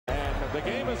The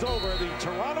game is over. The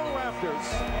Toronto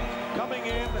Raptors coming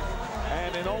in,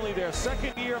 and in only their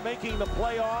second year making the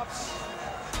playoffs,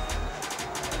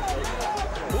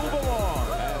 move along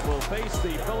and will face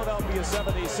the Philadelphia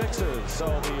 76ers. So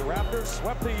the Raptors,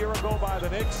 swept a year ago by the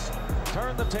Knicks,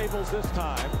 turn the tables this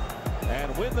time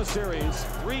and win the series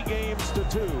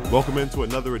 3-2. Welcome into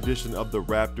another edition of the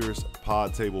Raptors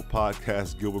Podtable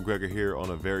Podcast. Gil McGregor here on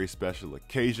a very special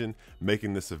occasion,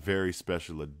 making this a very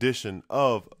special edition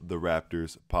of the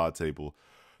Raptors Podtable.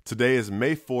 Today is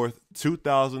May 4th,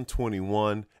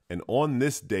 2021, and on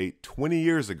this date, 20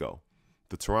 years ago,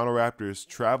 the Toronto Raptors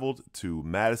traveled to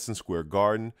Madison Square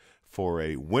Garden for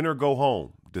a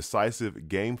win-or-go-home decisive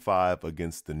Game 5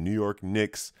 against the New York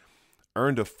Knicks,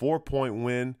 earned a 4-point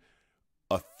win,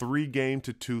 a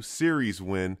 3-2 series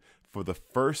win for the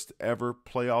first ever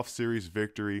playoff series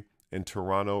victory in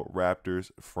Toronto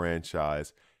Raptors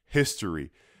franchise history.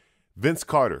 Vince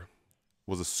Carter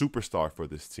was a superstar for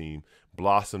this team,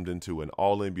 blossomed into an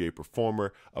all-NBA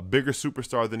performer, a bigger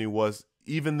superstar than he was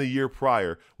even the year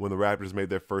prior when the Raptors made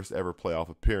their first ever playoff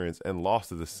appearance and lost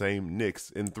to the same Knicks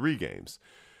in 3 games.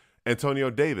 Antonio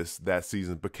Davis that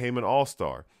season became an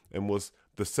all-star and was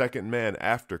the second man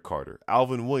after Carter.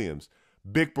 Alvin Williams,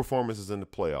 big performances in the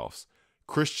playoffs.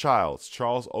 Chris Childs,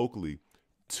 Charles Oakley,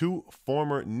 2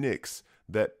 former Knicks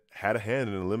that had a hand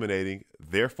in eliminating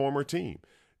their former team.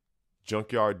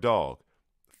 Junkyard Dog,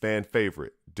 fan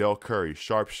favorite, Del Curry,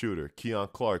 sharpshooter, Keon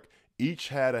Clark, each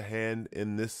had a hand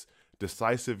in this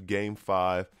decisive Game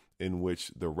 5 in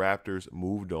which the Raptors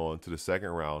moved on to the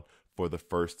second round for the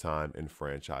first time in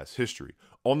franchise history.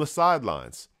 On the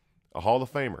sidelines, a Hall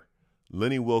of Famer,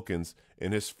 Lenny Wilkens,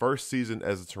 in his first season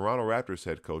as the Toronto Raptors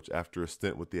head coach after a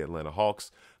stint with the Atlanta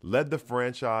Hawks, led the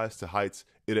franchise to heights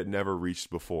it had never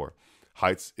reached before.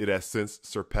 Heights it has since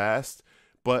surpassed,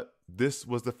 but this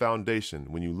was the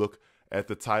foundation. When you look at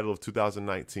the title of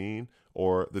 2019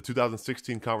 or the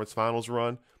 2016 Conference Finals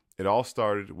run, it all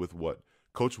started with what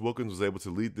Coach Wilkens was able to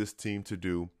lead this team to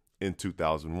do in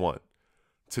 2001.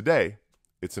 Today,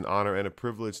 it's an honor and a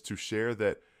privilege to share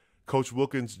that Coach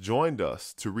Wilkens joined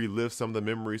us to relive some of the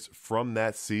memories from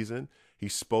that season. He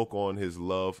spoke on his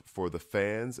love for the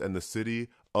fans and the city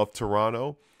of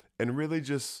Toronto and really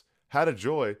just had a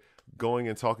joy going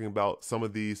and talking about some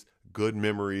of these good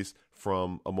memories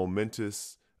from a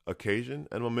momentous occasion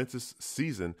and a momentous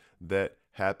season that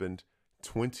happened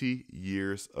 20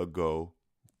 years ago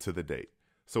to the date.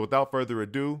 So without further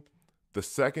ado, the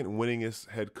second winningest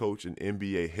head coach in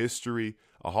NBA history,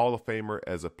 a Hall of Famer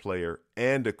as a player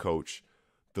and a coach,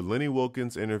 the Lenny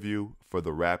Wilkens interview for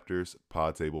the Raptors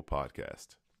Podtable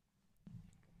Podcast.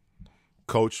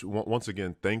 Coach, once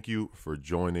again, thank you for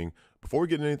joining. Before we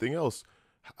get into anything else,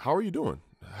 how are you doing?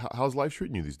 How's life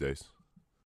treating you these days?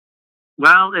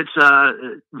 Well,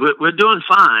 we're doing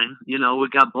fine. You know, we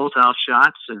got both our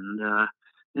shots, and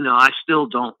I still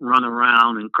don't run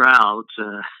around in crowds.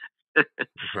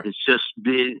 Right. It's just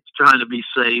trying to be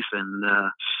safe, and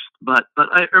but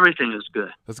everything is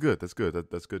good. That's good.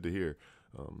 That's good to hear.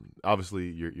 Obviously,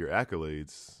 your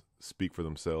accolades speak for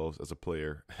themselves as a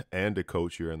player and a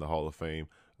coach. You're in the Hall of Fame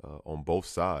on both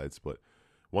sides. But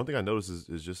one thing I noticed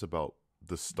is just about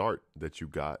the start that you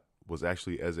got was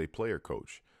actually as a player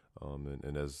coach.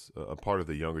 And as a part of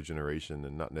the younger generation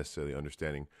and not necessarily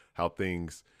understanding how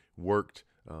things worked,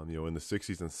 in the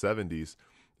 60s and 70s,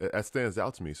 that stands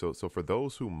out to me. So for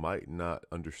those who might not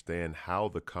understand how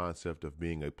the concept of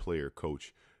being a player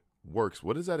coach works,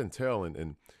 what does that entail?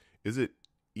 And is it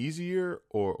easier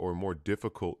or more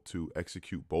difficult to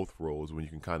execute both roles when you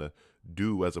can kind of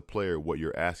do as a player what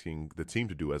you're asking the team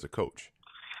to do as a coach?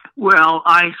 Well,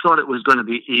 I thought it was going to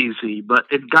be easy, but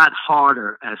it got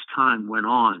harder as time went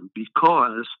on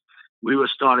because we were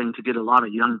starting to get a lot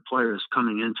of young players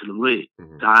coming into the league,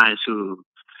 guys who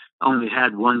only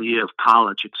had 1 year of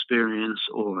college experience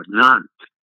or none.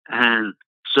 And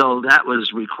so that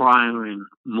was requiring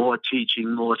more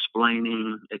teaching, more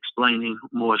explaining,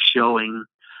 more showing.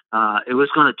 It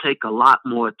was going to take a lot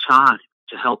more time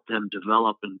to help them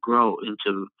develop and grow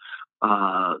into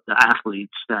the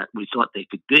athletes that we thought they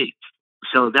could be.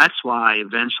 So that's why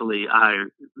eventually I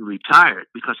retired,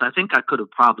 because I think I could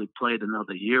have probably played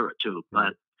another year or two,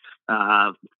 but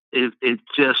it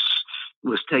just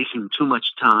was taking too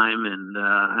much time, and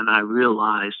I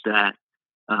realized that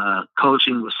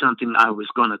coaching was something I was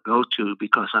going to go to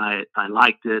because I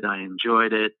liked it, I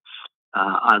enjoyed it,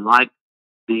 I liked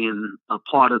being a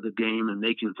part of the game and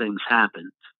making things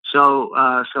happen. So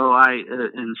I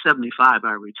in '75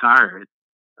 I retired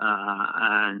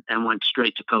and went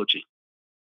straight to coaching.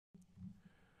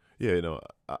 Yeah,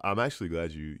 I'm actually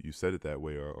glad you said it that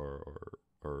way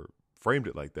or framed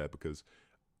it like that, because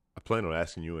I plan on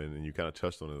asking you, and you kind of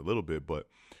touched on it a little bit, but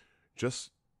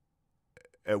just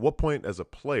at what point as a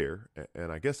player,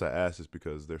 and I guess I ask this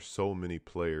because there's so many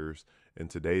players in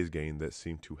today's game that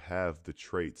seem to have the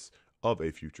traits of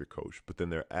a future coach, but then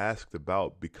they're asked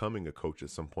about becoming a coach at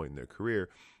some point in their career,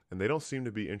 and they don't seem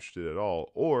to be interested at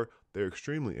all, or they're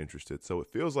extremely interested. So it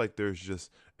feels like there's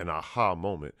just an aha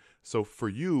moment. So for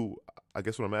you, I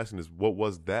guess what I'm asking is, what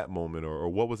was that moment, or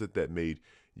what was it that made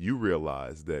you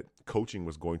realize that coaching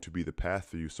was going to be the path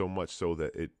for you, so much so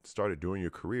that it started during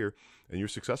your career and you're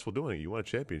successful doing it? You won a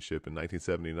championship in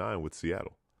 1979 with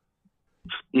Seattle.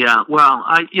 Yeah, well,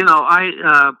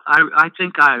 I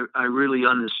think I really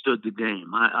understood the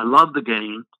game. I loved the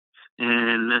game,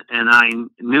 and I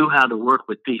knew how to work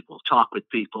with people, talk with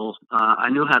people. I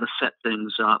knew how to set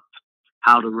things up,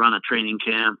 how to run a training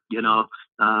camp.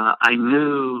 I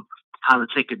knew how to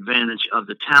take advantage of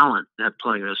the talent that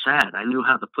players had. I knew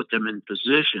how to put them in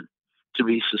position to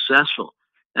be successful.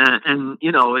 And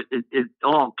it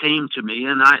all came to me,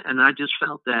 and I just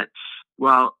felt that,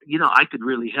 well, I could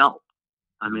really help.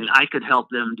 I mean, I could help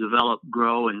them develop,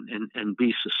 grow, and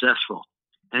be successful.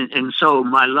 And so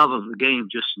my love of the game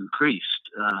just increased.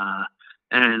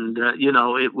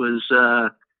 It was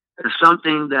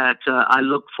something that I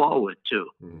look forward to.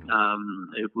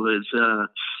 It was,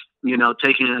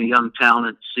 taking a young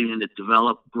talent, seeing it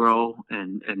develop, grow,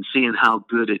 and seeing how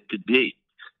good it could be.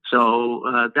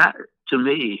 So that, to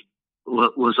me,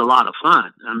 was a lot of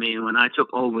fun. I mean, when I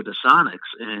took over the Sonics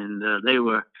and they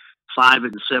were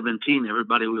 5-17,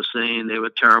 everybody was saying they were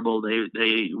terrible.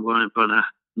 They weren't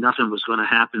nothing was gonna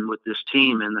happen with this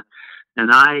team, and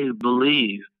I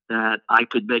believed that I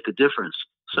could make a difference.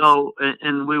 So,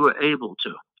 and we were able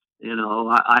to.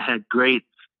 I had great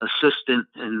assistant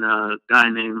and a guy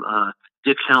named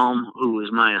Dick Helm, who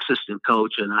was my assistant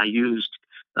coach, and I used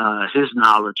his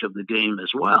knowledge of the game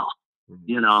as well.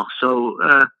 So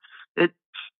it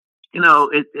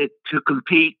to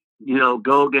compete,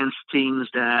 go against teams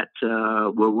that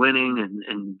were winning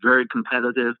and very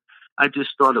competitive. I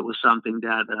just thought it was something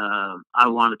that I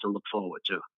wanted to look forward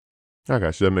to. I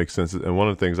got you. That makes sense. And one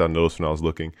of the things I noticed when I was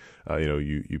looking,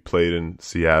 you played in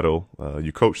Seattle,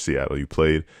 you coached Seattle, you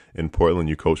played in Portland,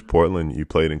 you coached Portland, you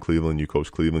played in Cleveland, you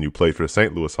coached Cleveland, you played for the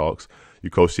St. Louis Hawks, you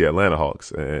coached the Atlanta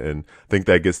Hawks. And I think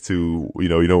that gets to,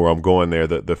 where I'm going there.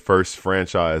 The first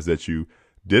franchise that you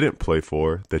didn't play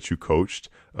for, that you coached,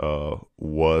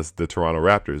 was the Toronto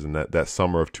Raptors. And that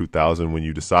summer of 2000, when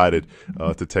you decided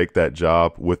to take that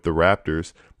job with the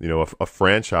Raptors, a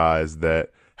franchise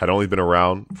that had only been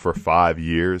around for 5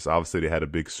 years. Obviously, they had a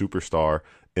big superstar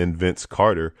in Vince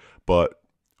Carter, but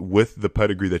with the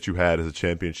pedigree that you had as a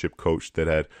championship coach, that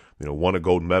had won a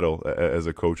gold medal as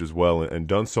a coach as well, and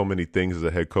done so many things as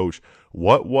a head coach,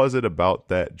 what was it about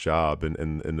that job in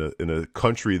a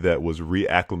country that was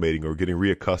reacclimating or getting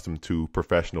reaccustomed to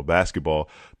professional basketball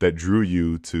that drew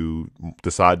you to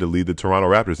decide to lead the Toronto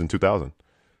Raptors in 2000?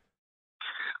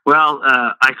 Well,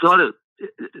 I thought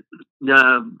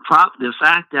the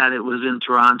fact that it was in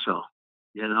Toronto,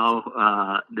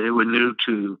 they were new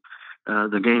to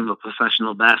the game of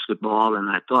professional basketball, and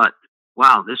I thought,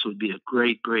 wow, this would be a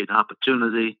great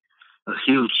opportunity, a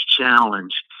huge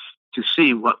challenge to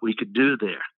see what we could do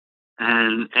there.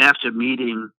 And after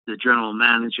meeting the general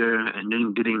manager and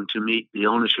then getting to meet the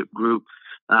ownership group,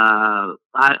 I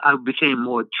became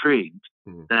more intrigued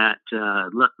that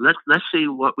let's see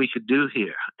what we could do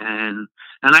here. And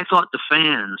I thought the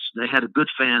fans, they had a good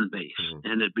fan base,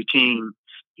 and it became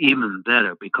even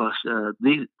better because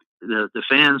the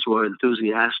fans were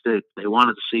enthusiastic. They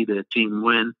wanted to see their team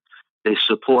win. They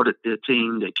supported their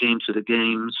team. They came to the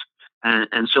games.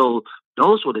 And so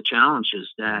those were the challenges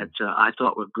that I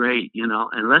thought were great,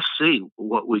 and let's see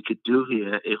what we could do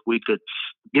here if we could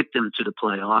get them to the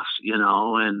playoffs,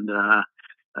 and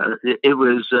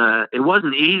it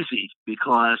wasn't easy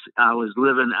because I was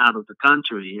living out of the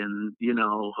country, and,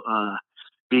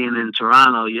 being in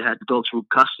Toronto, you had to go through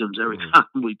customs every time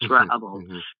we traveled,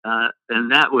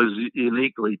 and that was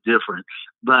uniquely different.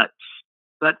 But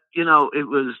it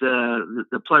was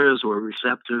the players were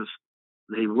receptive.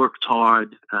 They worked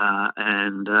hard,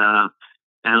 and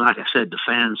like I said, the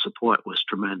fan support was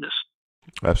tremendous.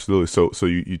 Absolutely. So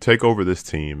you take over this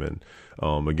team, and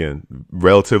again,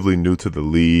 relatively new to the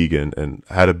league, and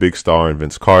had a big star in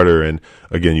Vince Carter. And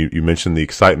again, you mentioned the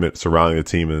excitement surrounding the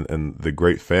team and the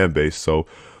great fan base. So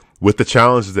with the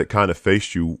challenges that kind of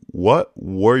faced you, what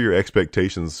were your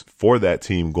expectations for that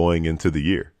team going into the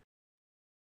year?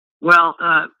 Well,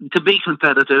 to be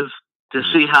competitive, to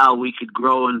see how we could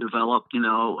grow and develop,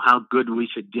 how good we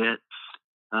could get.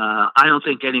 I don't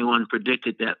think anyone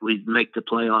predicted that we'd make the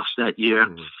playoffs that year,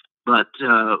 but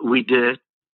we did.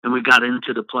 and we got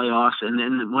into the playoffs. And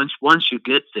then once you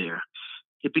get there,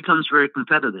 it becomes very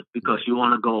competitive because you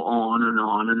want to go on and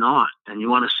on and on, and you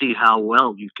want to see how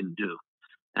well you can do.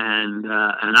 And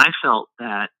I felt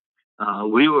that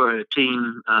we were a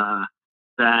team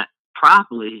that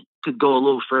probably could go a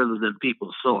little further than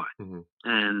people thought.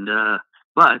 And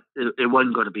but it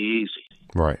wasn't going to be easy.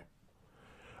 Right.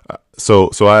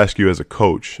 So I ask you as a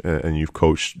coach, and you've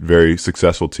coached very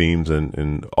successful teams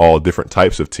and all different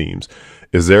types of teams.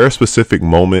 Is there a specific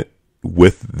moment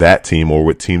with that team or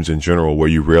with teams in general where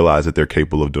you realize that they're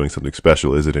capable of doing something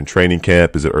special? Is it in training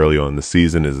camp? Is it early on in the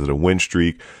season? Is it a win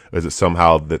streak? Is it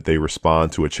somehow that they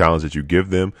respond to a challenge that you give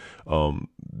them,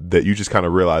 that you just kind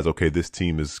of realize, okay, this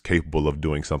team is capable of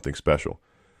doing something special?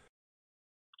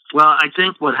 Well, I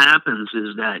think what happens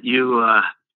is that you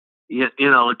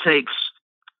know, it takes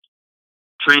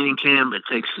training camp, it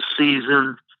takes the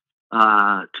season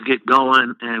to get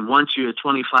going. And once you're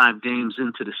 25 games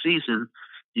into the season,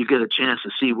 you get a chance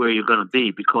to see where you're going to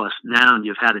be, because now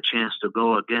you've had a chance to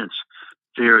go against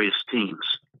various teams.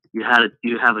 You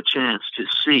have a chance to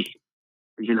see,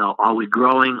 you know, are we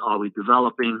growing? Are we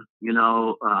developing? You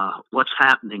know, what's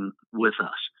happening with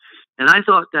us? And I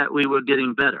thought that we were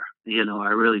getting better. You know, I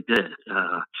really did.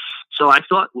 So I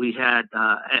thought we had,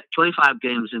 at 25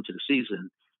 games into the season,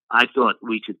 I thought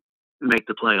we could make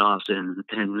the playoffs, and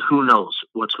who knows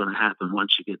what's going to happen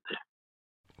once you get there.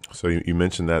 So you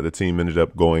mentioned that the team ended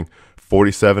up going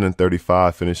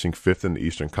 47-35, finishing 5th in the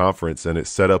Eastern Conference, and it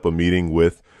set up a meeting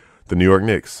with the New York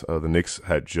Knicks. The Knicks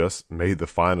had just made the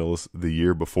finals 2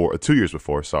 years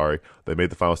before. Sorry, they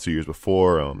made the finals 2 years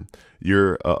before.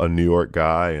 You're a New York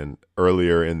guy, and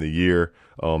earlier in the year,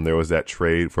 there was that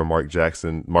trade for Mark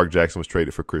Jackson. Mark Jackson was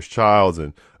traded for Chris Childs,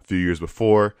 and a few years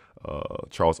before,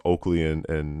 Charles Oakley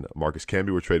and Marcus Camby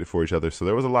were traded for each other. So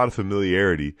there was a lot of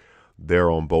familiarity there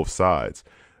on both sides.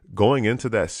 Going into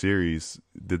that series,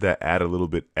 did that add a little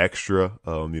bit extra,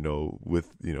 you know,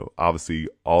 with, you know, obviously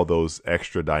all those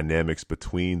extra dynamics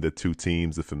between the two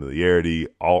teams, the familiarity,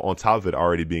 all on top of it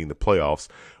already being the playoffs?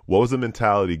 What was the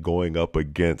mentality going up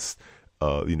against,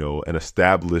 you know, an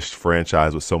established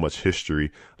franchise with so much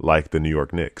history like the New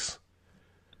York Knicks?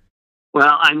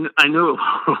 Well, I knew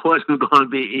it wasn't going to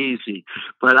be easy,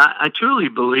 but I truly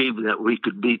believed that we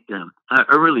could beat them.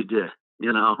 I really did.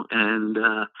 You know, and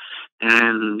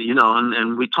you know,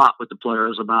 and we talked with the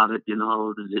players about it, you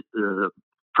know, the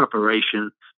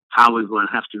preparation, how we're going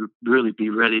to have to really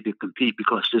be ready to compete,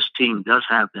 because this team does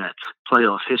have that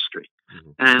playoff history.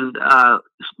 And,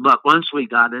 but once we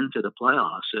got into the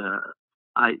playoffs,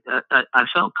 I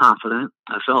felt confident.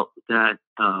 I felt that,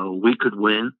 we could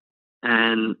win,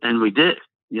 and we did.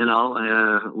 You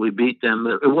know, we beat them.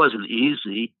 It wasn't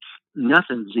easy.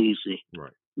 Nothing's easy.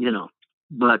 Right. You know,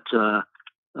 but,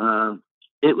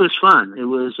 it was fun. It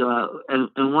was,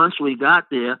 and once we got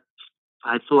there,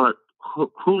 I thought,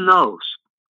 who knows?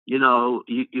 You know,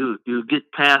 you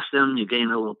get past them, you gain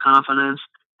a little confidence,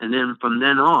 and then from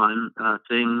then on,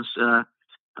 things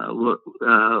were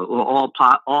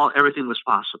all everything was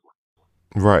possible.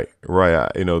 Right.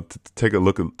 You know, to take a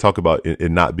look at, talk about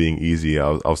it not being easy. I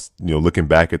was, you know, looking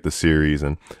back at the series,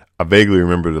 and I vaguely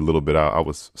remembered a little bit. I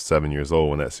was 7 years old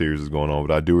when that series was going on,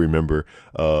 but I do remember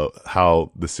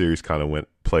how the series kind of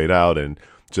played out, and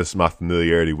just my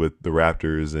familiarity with the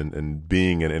Raptors and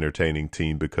being an entertaining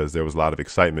team, because there was a lot of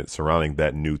excitement surrounding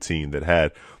that new team that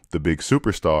had the big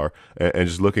superstar, and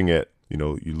just looking at, you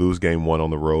know, you lose game 1 on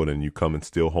the road and you come and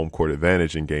steal home court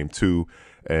advantage in game 2,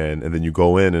 and then you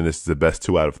go in and it's the best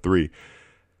 2 out of 3.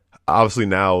 Obviously,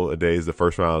 nowadays, the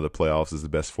first round of the playoffs is the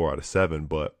best 4 out of 7,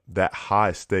 but that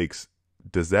high stakes,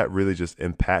 does that really just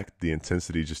impact the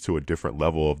intensity just to a different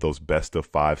level of those best of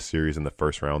 5 series in the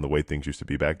first round, the way things used to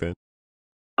be back then?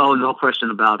 Oh, no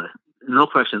question about it. No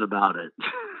question about it.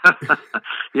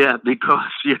 Yeah,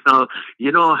 because, you know,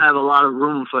 you don't have a lot of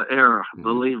room for error,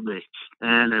 believe me.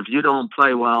 And if you don't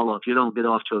play well, or if you don't get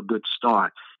off to a good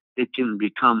start, it can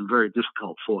become very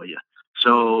difficult for you.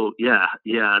 So yeah,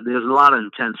 there's a lot of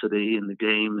intensity in the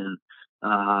game,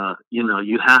 and you know,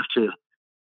 you have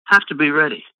to be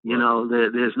ready. You know,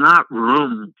 there's not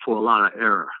room for a lot of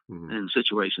error in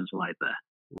situations like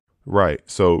that. Right.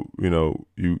 So, you know,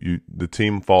 the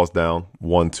team falls down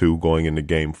 1-2 going into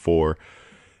game 4.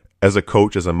 As a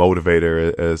coach, as a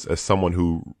motivator, as someone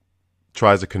who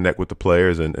tries to connect with the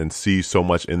players and sees so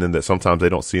much in them that sometimes they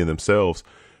don't see in themselves,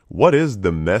 what is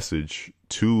the message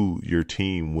to your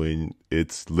team when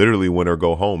it's literally win or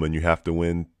go home and you have to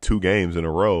win 2 games in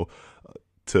a row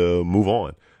to move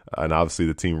on? And obviously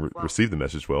the team received the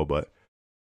message well, but.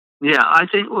 Yeah, I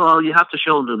think, well, you have to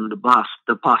show them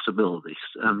the possibilities.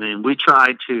 I mean, we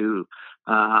try to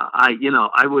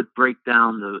I would break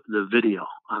down the video.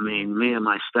 I mean, me and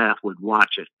my staff would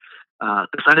watch it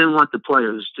because I didn't want the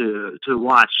players to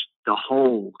watch the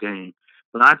whole game,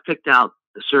 but I picked out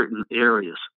the certain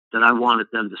areas that I wanted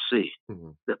them to see,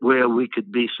 that where we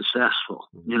could be successful.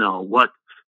 What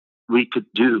we could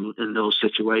do in those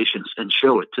situations, and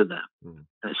show it to them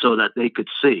so that they could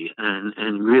see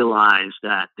and realize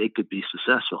that they could be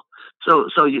successful. So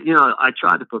I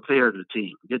try to prepare the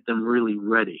team, get them really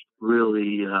ready,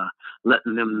 really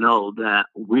letting them know that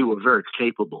we were very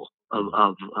capable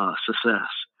of success.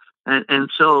 And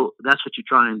so that's what you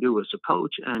try and do as a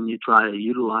coach, and you try to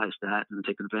utilize that and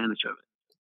take advantage of it.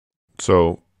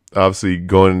 So obviously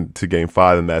going to Game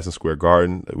 5 in Madison Square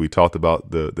Garden, we talked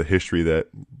about the history that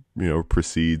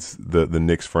precedes the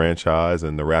Knicks franchise,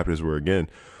 and the Raptors were again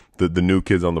the new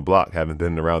kids on the block, haven't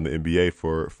been around the NBA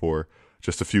for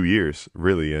just a few years,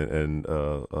 really, and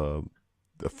a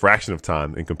fraction of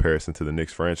time in comparison to the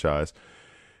Knicks franchise.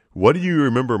 What do you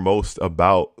remember most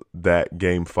about that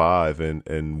Game 5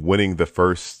 and winning the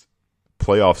first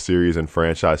playoff series in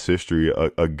franchise history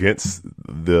against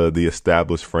the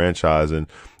established franchise? And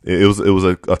it was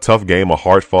a tough game, a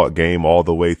hard fought game all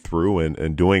the way through,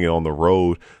 and doing it on the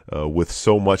road with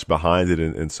so much behind it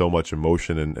and so much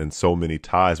emotion and so many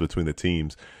ties between the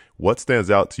teams. What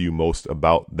stands out to you most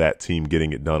about that team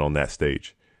getting it done on that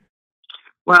stage?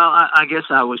 Well, I guess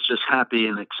I was just happy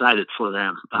and excited for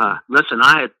them. Listen,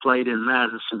 I had played in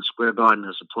Madison Square Garden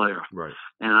as a player, right,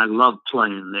 and I loved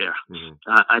playing there.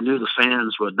 I knew the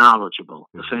fans were knowledgeable.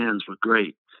 The fans were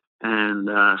great. And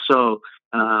so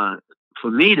for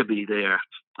me to be there,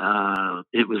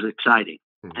 it was exciting.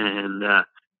 And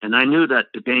I knew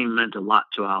that the game meant a lot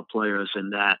to our players,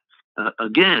 and that,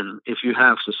 again, if you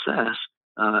have success,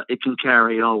 it can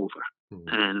carry over.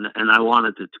 And I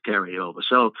wanted it to carry over.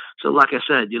 So like I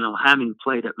said, having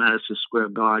played at Madison Square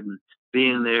Garden,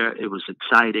 being there, it was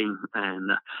exciting.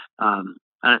 And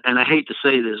I hate to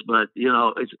say this, but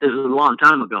it's a long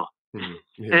time ago.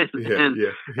 Unless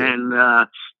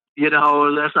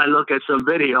I look at some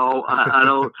video, I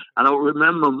don't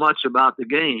remember much about the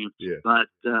game. But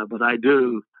I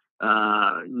do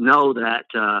know that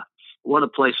what a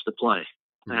place to play.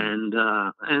 And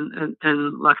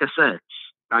like I said,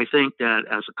 I think that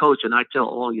as a coach, and I tell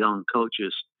all young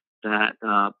coaches that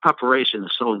preparation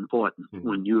is so important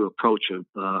when you approach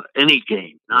any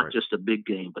game, not just a big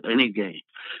game, but any game.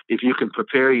 If you can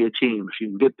prepare your team, if you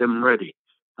can get them ready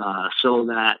so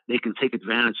that they can take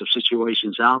advantage of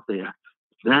situations out there,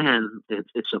 then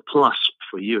it's a plus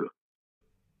for you.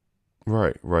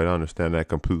 Right. I understand that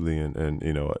completely. And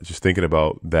just thinking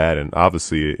about that, and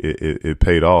obviously it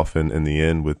paid off in the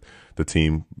end with the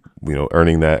team,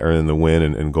 earning the win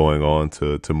and going on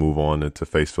to move on to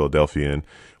face Philadelphia in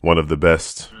one of the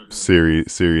best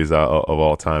series of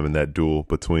all time, in that duel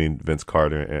between Vince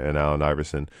Carter and Allen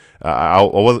Iverson. I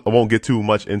won't get too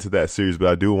much into that series, but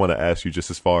I do want to ask you, just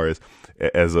as far as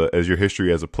your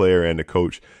history as a player and a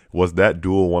coach, was that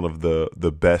duel one of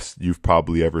the best you've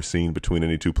probably ever seen between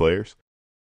any two players?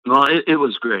 Well, it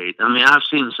was great. I mean, I've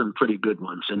seen some pretty good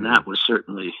ones, and that was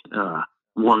certainly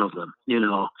one of them.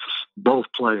 Both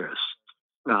players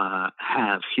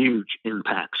have huge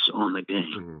impacts on the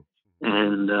game.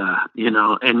 And,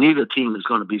 and neither team is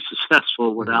going to be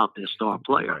successful without their star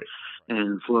player. Right.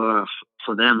 And for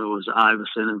them, it was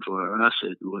Iverson, and for us,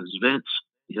 it was Vince.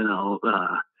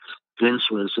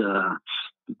 Vince was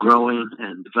growing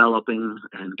and developing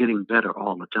and getting better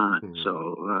all the time.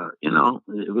 So,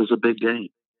 it was a big game.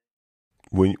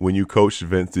 When you coached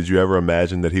Vince, did you ever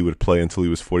imagine that he would play until he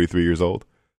was 43 years old?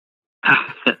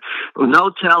 Well, no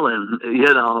telling,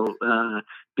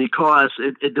 because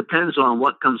it depends on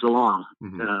what comes along.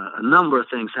 A number of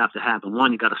things have to happen.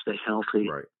 One, you got to stay healthy,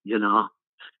 right,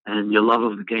 and your love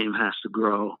of the game has to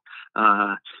grow.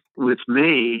 With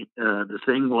me, the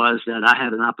thing was that I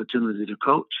had an opportunity to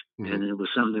coach, and it was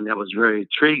something that was very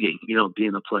intriguing,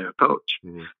 being a player coach.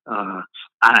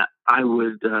 I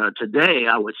would, today,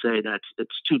 I would say that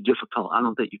it's too difficult. I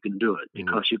don't think you can do it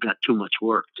because you've got too much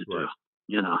work to do,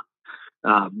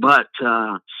 But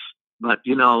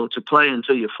to play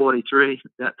until you're 43,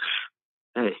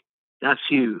 that's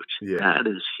huge. That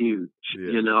is huge,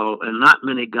 and not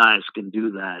many guys can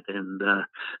do that. And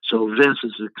so Vince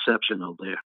is exceptional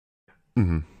there.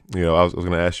 I was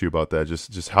going to ask you about that.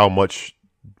 Just how much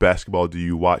basketball do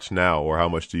you watch now, or how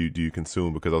much do you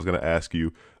consume? Because I was going to ask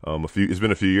you, it's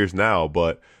been a few years now,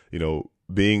 but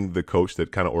being the coach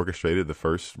that kind of orchestrated the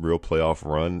first real playoff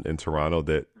run in Toronto,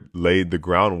 that laid the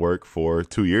groundwork for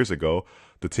 2 years ago,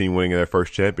 the team winning their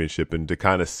first championship, and to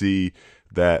kind of see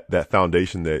that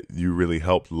foundation that you really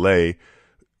helped lay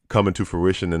coming to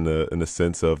fruition in the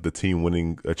sense of the team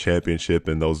winning a championship,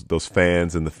 and those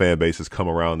fans and the fan bases come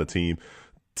around the team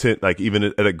like even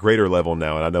at a greater level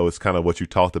now. And I know it's kind of what you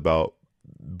talked about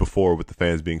before with the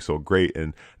fans being so great,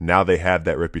 and now they have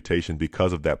that reputation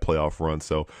because of that playoff run.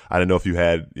 So I don't know if you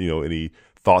had, any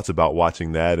thoughts about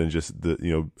watching that and just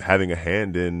the, having a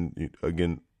hand in,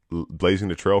 again, blazing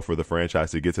the trail for the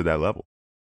franchise to get to that level.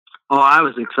 Oh, I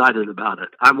was excited about it.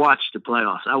 I watched the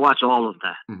playoffs. I watched all of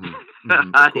that. Mm-hmm.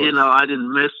 Mm-hmm, I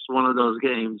didn't miss one of those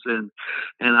games, and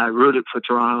I rooted for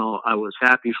Toronto. I was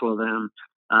happy for them.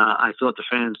 I thought the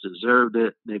fans deserved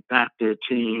it. They backed their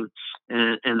team,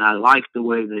 and I liked the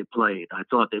way they played. I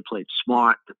thought they played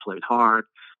smart. They played hard.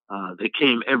 They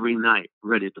came every night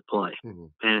ready to play.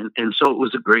 Mm-hmm. And so it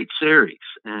was a great series.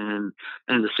 And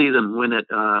to see them win it,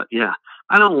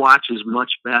 I don't watch as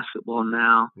much basketball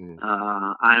now. Mm-hmm.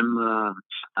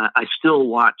 I still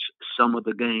watch some of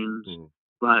the games, mm-hmm.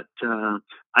 but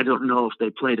I don't know if they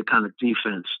play the kind of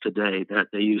defense today that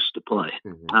they used to play.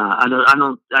 Mm-hmm.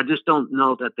 I just don't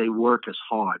know that they work as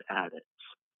hard at it.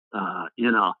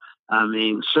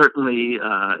 Certainly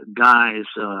guys,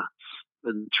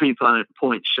 the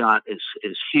 3-point shot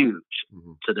is huge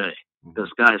mm-hmm. today.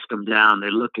 Because guys come down,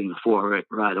 they're looking for it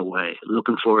right away,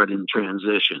 looking for it in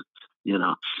transition,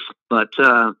 But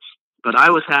I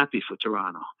was happy for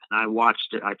Toronto, and I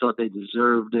watched it. I thought they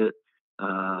deserved it.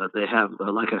 They have,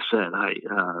 like I said,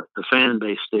 the fan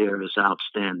base there is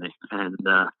outstanding, and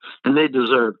they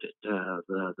deserved it.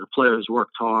 The players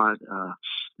worked hard.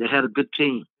 They had a good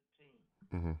team.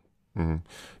 Mm-hmm. Mm-hmm.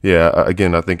 Yeah,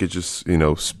 again, I think it just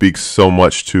speaks so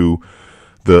much to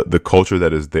the culture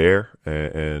that is there,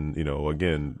 and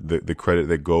again, the credit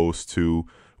that goes to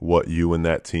what you and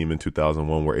that team in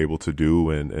 2001 were able to do,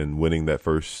 and winning that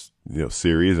first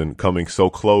series and coming so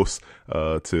close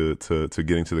to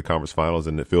getting to the conference finals.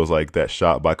 And it feels like that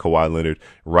shot by Kawhi Leonard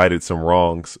righted some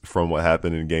wrongs from what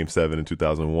happened in Game 7 in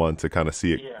 2001 to kind of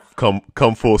see it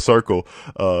come full circle.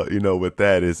 With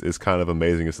that is kind of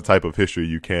amazing. It's the type of history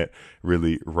you can't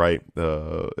really write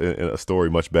in a story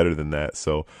much better than that.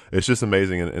 So it's just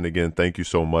amazing. And again, thank you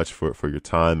so much for your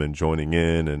time and joining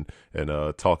in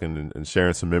and talking and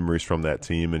sharing some memories from that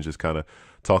team, and just kind of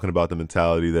talking about the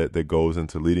mentality that goes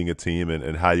into leading a team,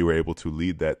 and how you were able to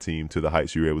lead that team to the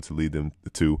heights you were able to lead them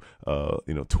to,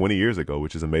 20 years ago,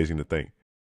 which is amazing to think.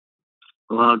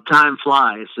 Well, time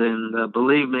flies, and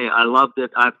believe me, I loved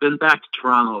it. I've been back to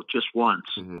Toronto just once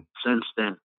mm-hmm. since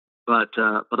then, but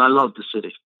I loved the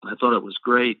city. I thought it was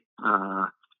great.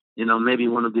 Maybe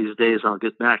one of these days I'll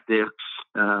get back there,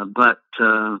 but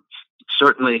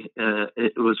certainly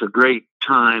it was a great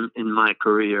time in my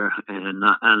career, and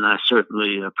I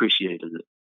certainly appreciated it.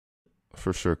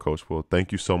 For sure, Coach. Well,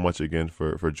 thank you so much again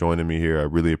for joining me here. I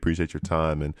really appreciate your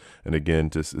time, and again,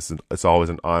 just it's always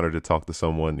an honor to talk to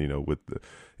someone with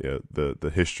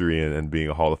the history and being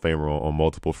a Hall of Famer on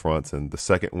multiple fronts, and the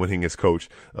second winningest coach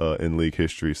in league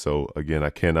history. So again, I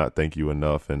cannot thank you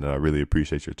enough, and I really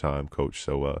appreciate your time, Coach.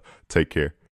 So take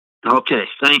care. Okay,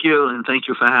 thank you, and thank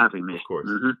you for having me. Of course.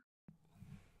 Mm-hmm.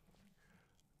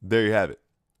 There you have it.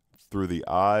 Through the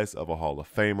eyes of a Hall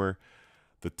of Famer,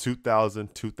 the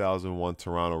 2000-2001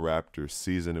 Toronto Raptors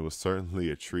season, it was certainly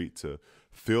a treat to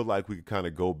feel like we could kind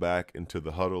of go back into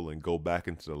the huddle and go back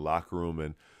into the locker room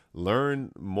and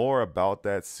learn more about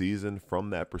that season from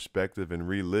that perspective, and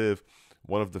relive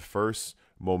one of the first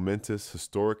momentous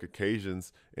historic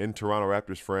occasions in Toronto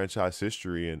Raptors franchise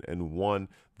history, and one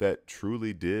that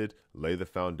truly did lay the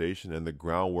foundation and the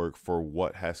groundwork for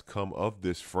what has come of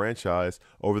this franchise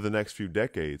over the next few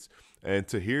decades. And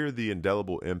to hear the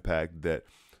indelible impact that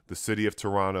the city of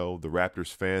Toronto, the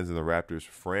Raptors fans, and the Raptors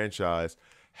franchise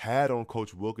had on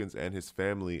Coach Wilkens and his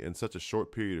family in such a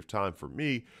short period of time, for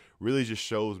me, really just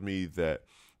shows me that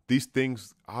these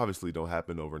things obviously don't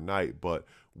happen overnight, but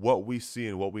what we see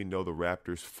and what we know the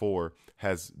Raptors for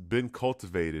has been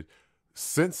cultivated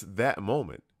since that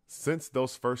moment, since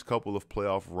those first couple of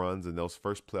playoff runs and those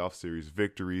first playoff series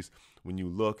victories. When you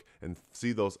look and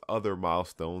see those other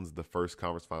milestones, the first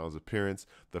conference finals appearance,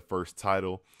 the first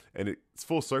title, and it's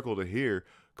full circle to hear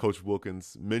Coach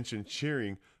Wilkens mention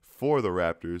cheering for the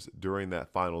Raptors during that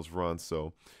finals run.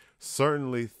 So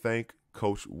certainly thank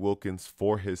Coach Wilkens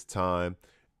for his time.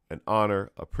 An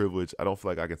honor, a privilege. I don't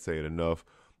feel like I can say it enough.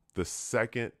 The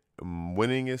second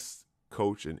winningest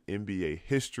coach in NBA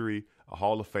history, a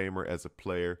Hall of Famer as a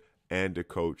player and a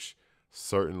coach.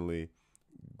 Certainly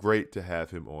great to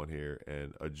have him on here,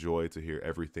 and a joy to hear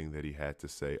everything that he had to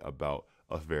say about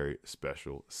a very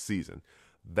special season.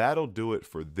 That'll do it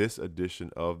for this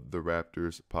edition of the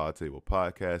Raptors Podtable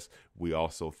Podcast. We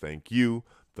also thank you,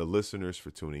 the listeners, for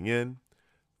tuning in.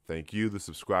 thank you, the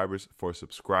subscribers, for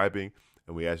subscribing.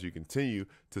 And we ask you continue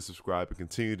to subscribe and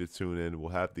continue to tune in. We'll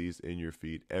have these in your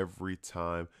feed every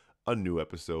time a new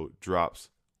episode drops,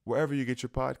 wherever you get your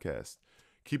podcast.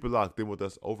 Keep it locked in with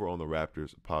us over on the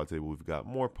Raptors Podtable. We've got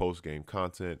more post-game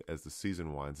content as the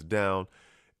season winds down.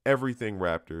 Everything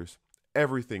Raptors,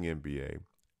 everything NBA,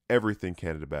 everything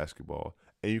Canada basketball.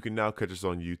 And you can now catch us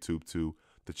on YouTube too.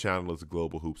 The channel is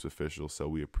Global Hoops Official, so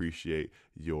we appreciate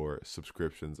your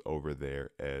subscriptions over there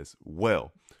as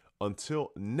well.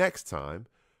 Until next time,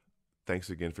 thanks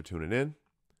again for tuning in.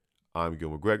 I'm Gil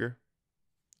McGregor.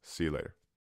 See you later.